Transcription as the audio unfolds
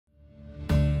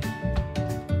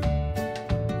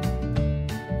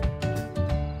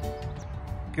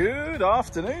Good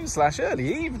afternoon /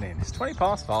 early evening. It's 20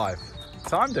 past 5.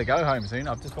 Time to go home soon.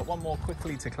 I've just got one more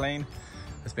quickly to clean.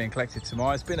 It's being collected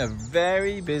tomorrow. It's been a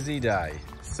very busy day.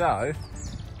 So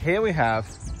here we have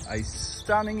a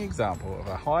stunning example of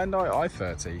a Hyundai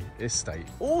I30 Estate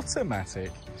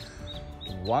Automatic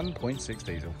 1.6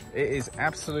 diesel. It is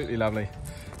absolutely lovely.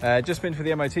 Just been for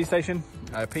the MOT station,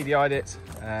 PDI'd it,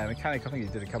 mechanic, I think he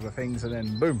did a couple of things, and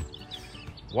then boom,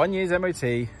 1 year's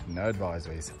MOT, no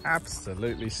advisories.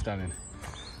 Absolutely stunning.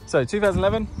 So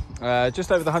 2011, just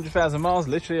over the 100,000 miles,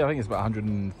 literally, I think it's about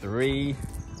 103.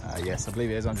 Yes, I believe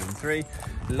it is 103.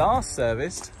 Last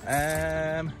serviced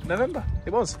November,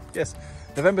 it was, yes.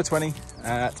 November 20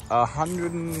 at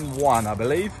 101, I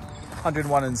believe.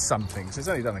 101 and something, so it's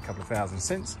only done a couple of thousand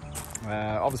since.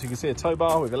 Obviously you can see a tow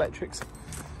bar with electrics,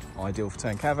 ideal for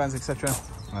towing caravans, etc.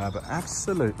 But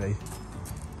absolutely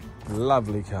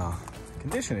lovely car.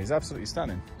 Condition is absolutely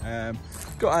stunning.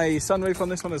 Got a sunroof on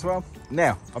this one as well.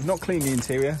 Now, I've not cleaned the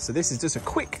interior, so this is just a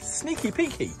quick sneaky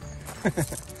peeky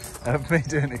of me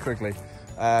doing it quickly,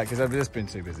 because I've just been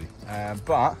too busy.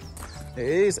 But it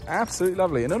is absolutely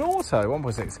lovely. And an auto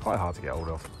 1.6 is quite hard to get hold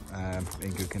of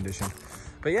in good condition.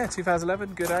 But yeah,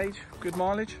 2011, good age, good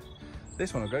mileage.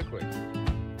 This one will go quick.